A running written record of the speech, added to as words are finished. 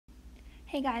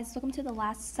Hey guys, welcome to the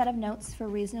last set of notes for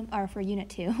Unit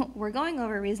 2. We're going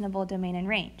over reasonable domain and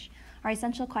range. Our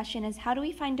essential question is, how do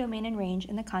we find domain and range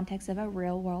in the context of a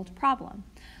real-world problem?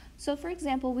 So for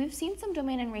example, we've seen some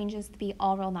domain and ranges to be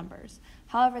all real numbers.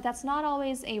 However, that's not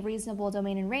always a reasonable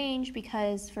domain and range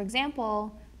because, for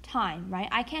example, time, right?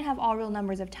 I can't have all real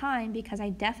numbers of time because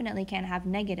I definitely can't have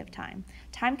negative time.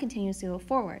 Time continues to go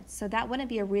forward, so that wouldn't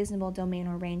be a reasonable domain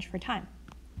or range for time.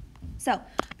 So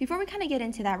before we kind of get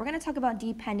into that, we're going to talk about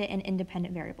dependent and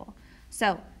independent variable.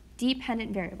 So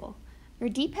dependent variable. Your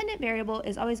dependent variable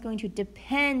is always going to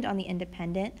depend on the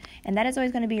independent, and that is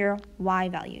always going to be your y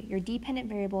value. Your dependent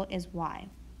variable is y,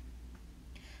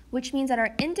 which means that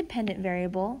our independent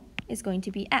variable is going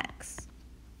to be x.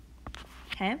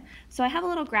 Okay, so I have a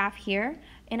little graph here,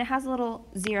 and it has a little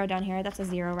 0 down here. That's a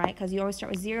 0, right? Because you always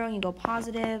start with 0 and you go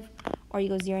positive, or you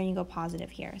go 0 and you go positive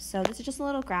here. So this is just a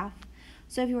little graph.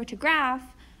 So if you were to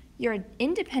graph, your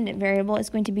independent variable is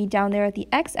going to be down there at the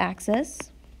x-axis,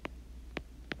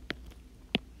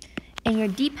 and your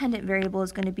dependent variable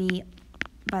is going to be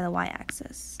by the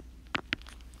y-axis,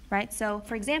 right? So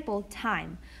for example,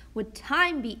 time. Would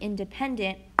time be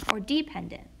independent or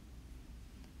dependent?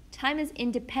 Time is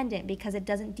independent because it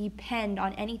doesn't depend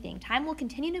on anything. Time will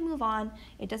continue to move on.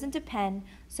 It doesn't depend,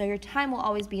 so your time will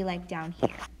always be like down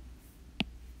here.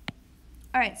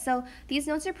 All right, so these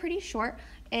notes are pretty short.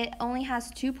 It only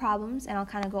has 2 problems, and I'll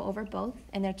kind of go over both,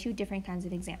 and they're 2 different kinds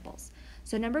of examples.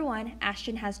 So number 1,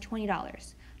 Ashton has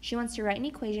 $20. She wants to write an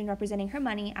equation representing her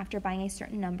money after buying a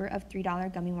certain number of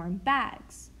 $3 gummy worm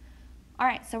bags. All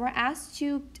right, so we're asked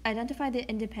to identify the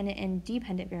independent and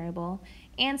dependent variable,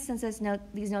 and since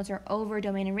these notes are over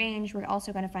domain and range, we're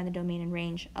also going to find the domain and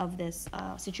range of this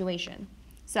situation.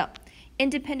 So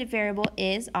independent variable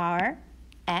is our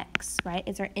x, right?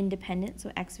 It's our independent,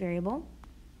 so x variable.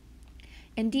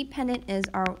 And dependent is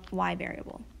our y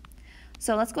variable.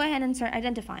 So let's go ahead and start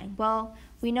identifying. Well,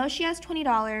 we know she has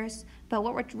 $20, but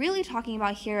what we're really talking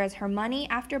about here is her money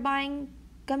after buying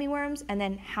gummy worms and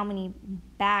then how many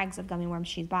bags of gummy worms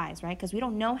she buys, right? Because we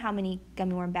don't know how many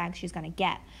gummy worm bags she's going to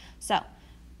get. So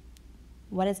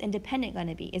what is independent going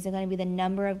to be? Is it going to be the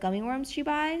number of gummy worms she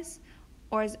buys,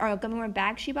 or gummy worm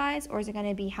bags she buys, or is it going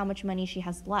to be how much money she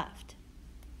has left?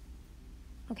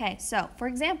 Okay, so for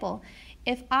example,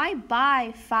 if I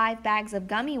buy 5 bags of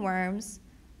gummy worms,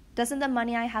 doesn't the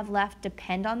money I have left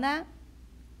depend on that,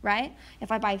 right?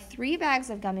 If I buy 3 bags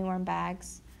of gummy worm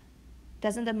bags,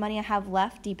 doesn't the money I have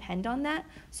left depend on that?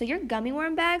 So your gummy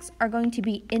worm bags are going to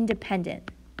be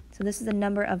independent. So this is the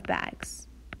number of bags,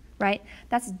 right?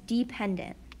 That's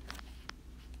dependent.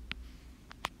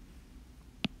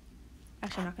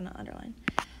 Actually, I'm not going to underline.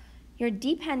 Your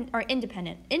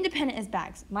independent. Independent is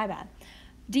bags, my bad.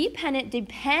 Dependent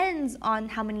depends on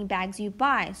how many bags you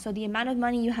buy. So the amount of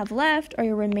money you have left, or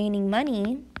your remaining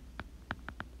money,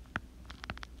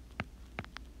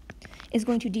 is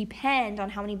going to depend on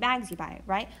how many bags you buy,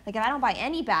 right? Like if I don't buy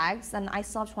any bags, then I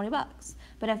still have 20 bucks.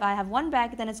 But if I have 1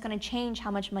 bag, then it's going to change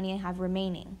how much money I have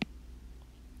remaining.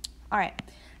 All right.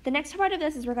 The next part of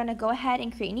this is we're going to go ahead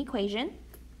and create an equation.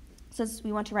 So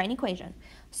we want to write an equation.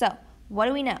 So what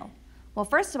do we know? Well,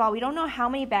 first of all, we don't know how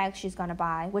many bags she's going to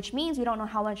buy, which means we don't know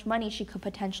how much money she could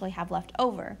potentially have left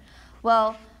over.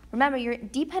 Well, remember, your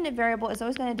dependent variable is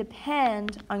always going to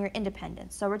depend on your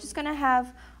independent. So we're just going to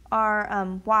have our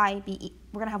we're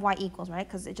going to have y equals, right?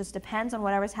 Because it just depends on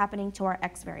whatever's happening to our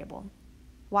x variable.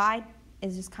 Y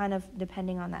is just kind of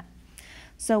depending on that.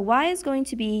 So y is going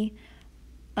to be,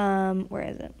 where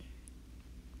is it?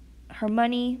 Her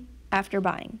money after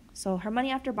buying. So her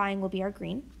money after buying will be our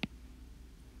green.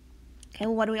 Okay,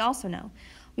 well, what do we also know?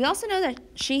 We also know that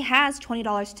she has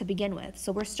 $20 to begin with,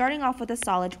 so we're starting off with a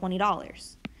solid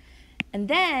 $20. And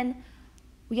then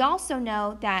we also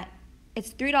know that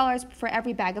it's $3 for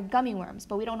every bag of gummy worms,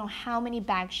 but we don't know how many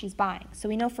bags she's buying. So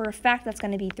we know for a fact that's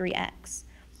going to be 3x.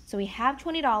 So we have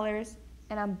 $20,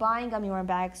 and I'm buying gummy worm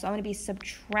bags, so I'm going to be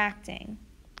subtracting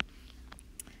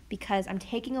because I'm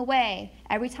taking away,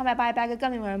 every time I buy a bag of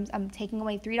gummy worms, I'm taking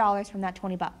away $3 from that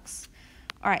 20 bucks.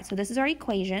 All right, so this is our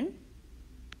equation.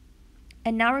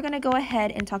 And now we're going to go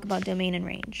ahead and talk about domain and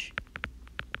range.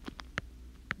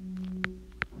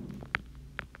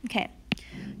 Okay,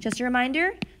 just a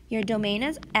reminder, your domain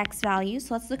is x values,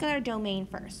 so let's look at our domain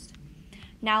first.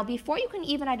 Now, before you can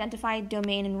even identify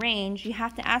domain and range, you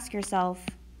have to ask yourself,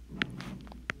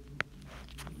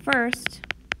 first,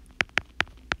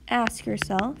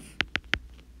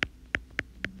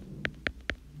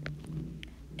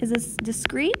 is this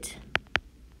discrete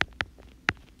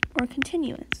or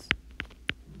continuous?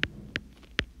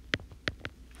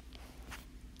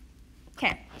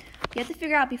 Okay, You have to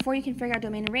figure out, before you can figure out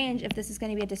domain and range, if this is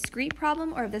going to be a discrete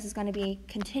problem or if this is going to be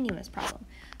a continuous problem.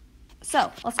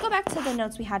 So let's go back to the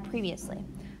notes we had previously.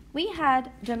 We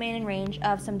had domain and range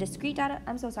of some discrete data.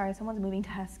 I'm so sorry, someone's moving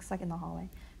desks like in the hallway.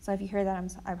 So if you hear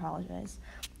that, I apologize.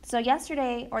 So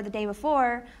yesterday or the day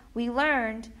before, we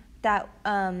learned that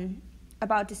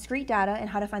about discrete data and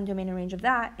how to find domain and range of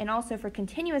that, and also for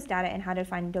continuous data and how to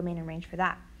find domain and range for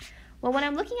that. Well, when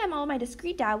I'm looking at all my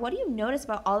discrete data, what do you notice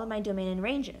about all of my domain and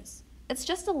ranges? It's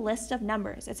just a list of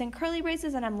numbers. It's in curly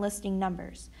braces and I'm listing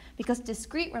numbers. Because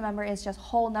discrete, remember, is just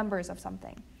whole numbers of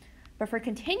something. But for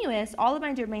continuous, all of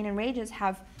my domain and ranges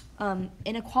have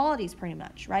inequalities pretty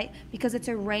much, right? Because it's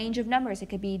a range of numbers. It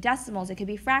could be decimals, it could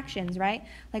be fractions, right?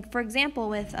 Like for example,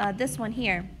 with this one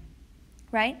here,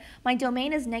 right? My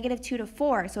domain is -2 to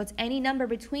 4, so it's any number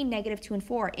between -2 and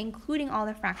 4, including all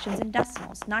the fractions and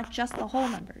decimals, not just the whole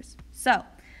numbers. So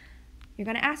you're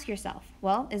going to ask yourself,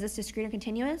 well, is this discrete or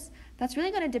continuous? That's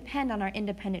really going to depend on our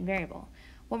independent variable.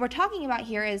 What we're talking about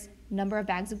here is number of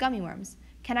bags of gummy worms.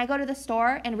 Can I go to the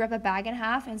store and rip a bag in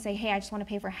half and say, hey, I just want to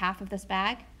pay for half of this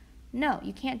bag? No,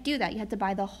 you can't do that. You have to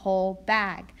buy the whole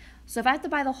bag. So if I have to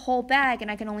buy the whole bag and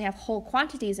I can only have whole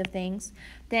quantities of things,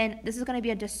 then this is going to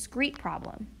be a discrete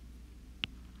problem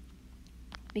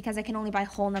because I can only buy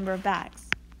whole number of bags.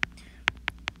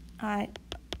 I'm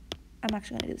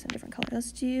actually going to do this in a different color.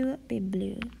 Let's do baby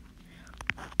blue.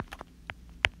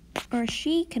 Or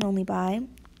she can only buy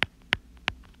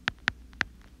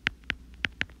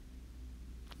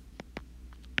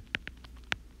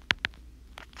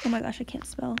oh my gosh, I can't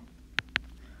spell.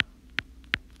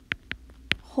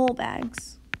 Whole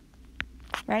bags,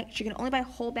 right? She can only buy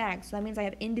whole bags, so that means I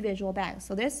have individual bags.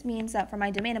 So this means that for my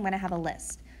domain, I'm going to have a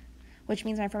list, which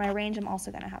means that for my range, I'm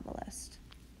also going to have a list.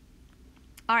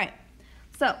 All right,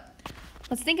 so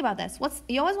let's think about this.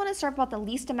 You always want to start about the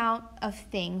least amount of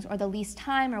things or the least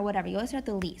time or whatever. You always start at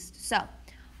the least. So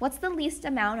what's the least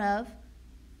amount of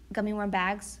gummy worm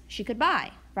bags she could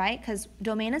buy, right? Because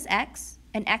domain is X,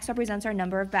 and X represents our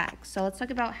number of bags. So let's talk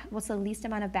about what's the least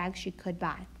amount of bags she could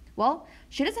buy. Well,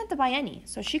 she doesn't have to buy any,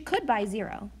 so she could buy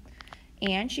 0,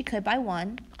 and she could buy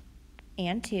 1,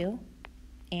 and 2,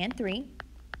 and 3,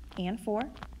 and 4,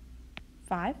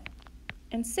 5,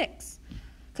 and 6.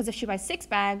 Because if she buys 6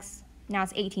 bags, now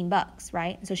it's $18,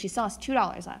 right? So she still has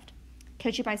 $2 left.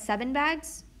 Could she buy 7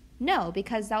 bags? No,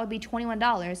 because that would be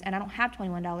 $21, and I don't have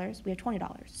 $21. We have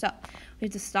 $20. So we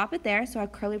have to stop it there, so our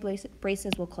curly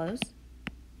braces will close.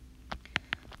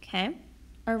 Okay,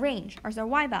 our range are our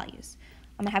Y values.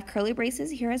 I'm going to have curly braces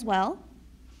here as well.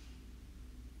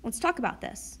 Let's talk about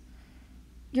this.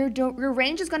 Your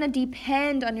range is going to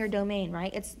depend on your domain,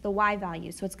 right? It's the Y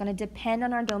value, so it's going to depend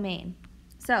on our domain.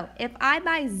 So if I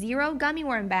buy 0 gummy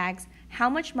worm bags,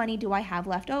 how much money do I have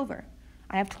left over?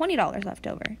 I have $20 left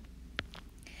over.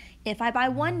 If I buy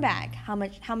 1 bag, how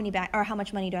much money do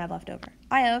I have left over?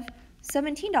 I have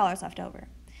 $17 left over.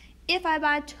 If I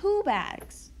buy 2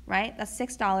 bags, right, that's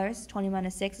 $6. 20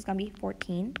 minus 6 is going to be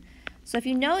 14. So if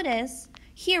you notice,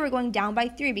 here we're going down by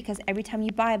 3 because every time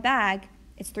you buy a bag,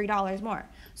 it's $3 more.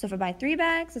 So if I buy 3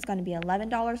 bags, it's going to be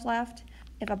 $11 left.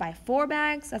 If I buy 4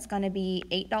 bags, that's going to be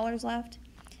 $8 left.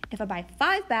 If I buy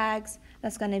 5 bags,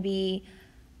 that's going to be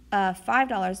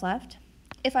 $5 left.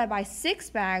 If I buy 6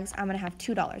 bags, I'm going to have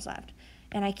 $2 left.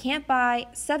 And I can't buy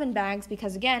 7 bags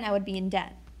because, again, I would be in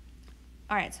debt.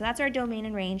 All right, so that's our domain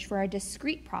and range for our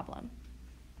discrete problem.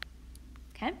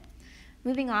 Okay,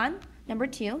 moving on. Number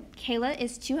 2, Kayla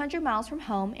is 200 miles from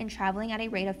home and traveling at a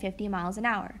rate of 50 miles an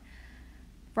hour.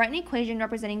 Write an equation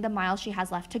representing the miles she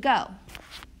has left to go.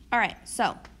 All right,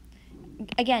 so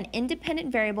again,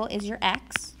 independent variable is your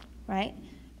X, right?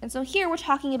 And so here we're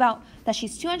talking about that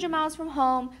she's 200 miles from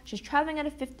home, she's traveling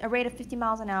at a rate of 50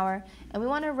 miles an hour, and we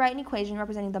want to write an equation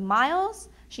representing the miles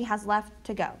she has left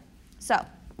to go. So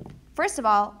first of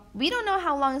all, we don't know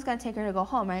how long it's going to take her to go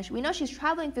home, right? We know she's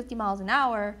traveling 50 miles an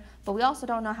hour, but we also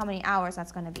don't know how many hours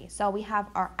that's going to be. So we have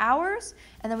our hours,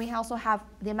 and then we also have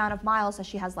the amount of miles that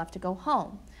she has left to go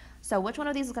home. So which one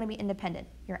of these is going to be independent?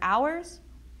 Your hours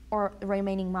or the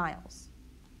remaining miles?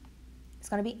 It's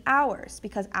going to be hours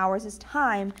because hours is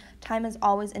time. Time is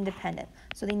always independent.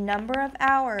 So the number of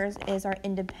hours is our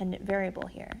independent variable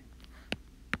here.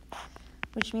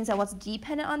 Which means that what's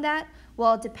dependent on that?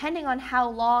 Well, depending on how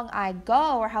long I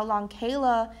go or how long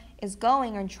Kayla is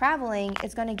going or traveling,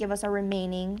 it's going to give us our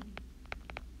remaining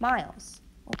miles.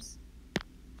 Oops.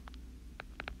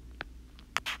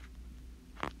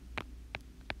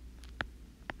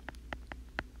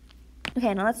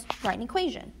 Okay, now let's write an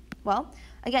equation. Well,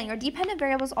 again, your dependent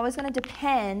variable is always going to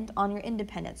depend on your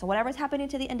independent. So whatever's happening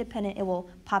to the independent, it will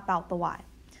pop out the y.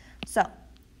 So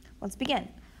let's begin.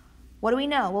 What do we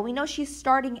know? Well, we know she's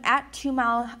starting at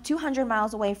 200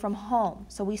 miles away from home.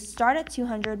 So we start at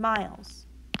 200 miles.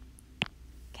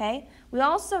 Okay? We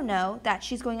also know that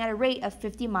she's going at a rate of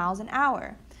 50 miles an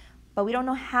hour. But we don't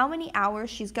know how many hours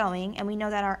she's going, and we know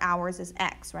that our hours is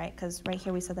x, right? Because right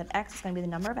here we said that x is going to be the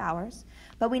number of hours.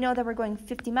 But we know that we're going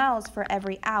 50 miles for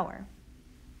every hour.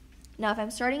 Now, if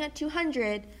I'm starting at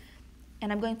 200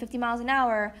 and I'm going 50 miles an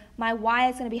hour, my y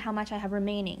is going to be how much I have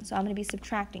remaining. So I'm going to be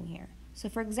subtracting here. So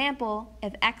for example,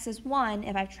 if x is 1,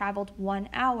 if I've traveled 1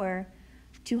 hour,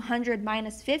 200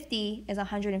 minus 50 is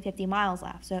 150 miles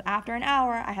left. So after an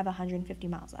hour, I have 150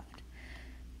 miles left.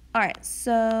 All right,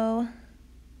 so,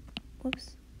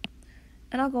 whoops.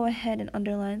 And I'll go ahead and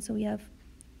underline. So we have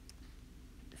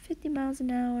 50 miles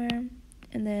an hour,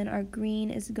 and then our green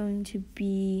is going to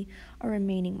be our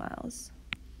remaining miles.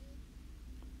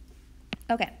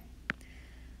 Okay,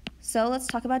 so let's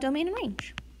talk about domain and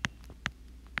range.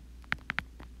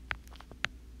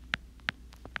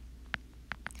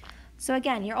 So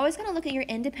again, you're always going to look at your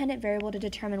independent variable to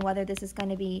determine whether this is going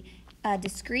to be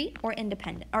discrete or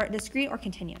independent, or discrete or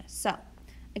continuous. So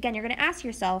again, you're going to ask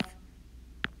yourself,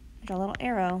 draw a little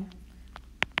arrow,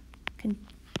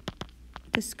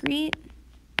 discrete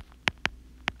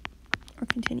or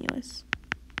continuous.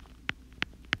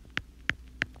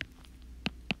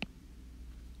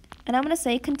 And I'm going to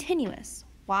say continuous.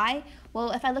 Why?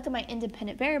 Well, if I look at my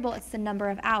independent variable, it's the number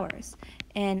of hours,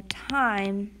 and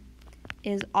time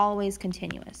is always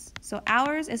continuous. So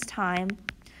hours is time,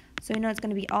 so we know it's going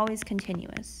to be always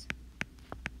continuous.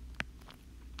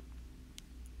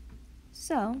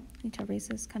 So, I need to erase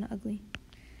this, kind of ugly.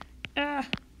 All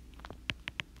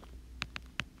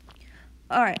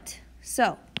right,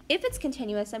 so if it's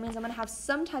continuous, that means I'm going to have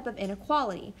some type of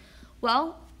inequality.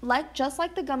 Well, just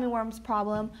like the gummy worms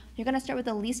problem, you're going to start with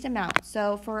the least amount.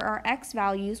 So for our x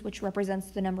values, which represents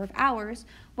the number of hours,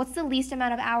 what's the least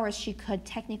amount of hours she could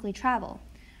technically travel?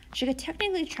 She could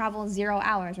technically travel 0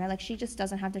 hours, right? Like she just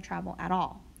doesn't have to travel at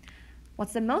all.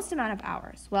 What's the most amount of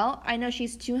hours? Well, I know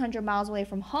she's 200 miles away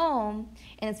from home,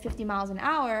 and it's 50 miles an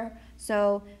hour.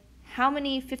 So how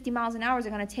many 50 miles an hour is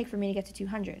it going to take for me to get to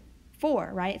 200?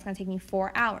 4, right? It's going to take me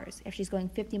 4 hours if she's going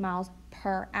 50 miles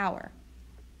per hour.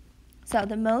 So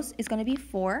the most is going to be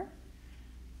 4,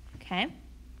 okay?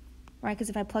 Right, because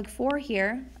if I plug 4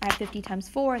 here, I have 50 times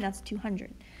 4, and that's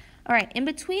 200. All right, in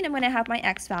between, I'm going to have my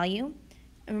x value.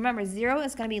 And remember, 0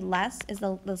 is going to be less, is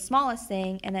the smallest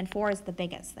thing, and then 4 is the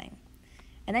biggest thing.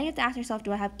 And then you have to ask yourself,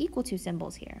 do I have equal to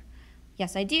symbols here?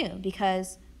 Yes, I do,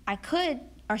 because I could,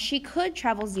 or she could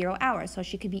travel 0 hours, so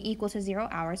she could be equal to 0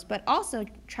 hours, but also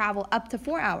travel up to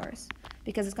 4 hours,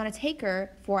 because it's going to take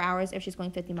her 4 hours if she's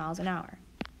going 50 miles an hour.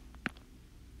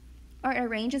 All right, our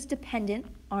range is dependent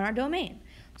on our domain.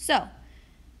 So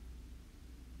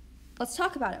let's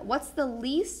talk about it. What's the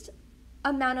least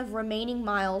amount of remaining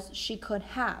miles she could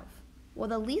have? Well,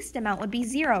 the least amount would be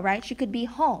 0, right? She could be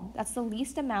home. That's the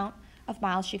least amount of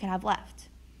miles she could have left.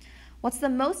 What's the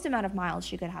most amount of miles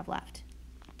she could have left?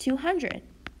 200,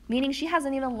 meaning she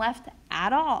hasn't even left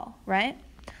at all, right?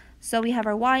 So we have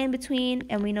our y in between,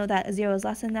 and we know that 0 is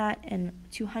less than that, and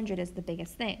 200 is the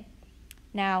biggest thing.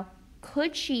 Now,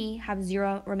 could she have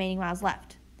 0 remaining miles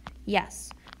left? Yes,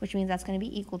 which means that's going to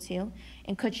be equal to.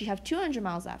 And could she have 200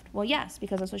 miles left? Well, yes,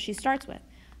 because that's what she starts with.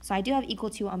 So I do have equal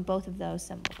to on both of those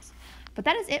symbols. But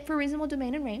that is it for reasonable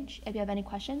domain and range. If you have any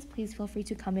questions, please feel free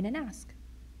to come in and ask.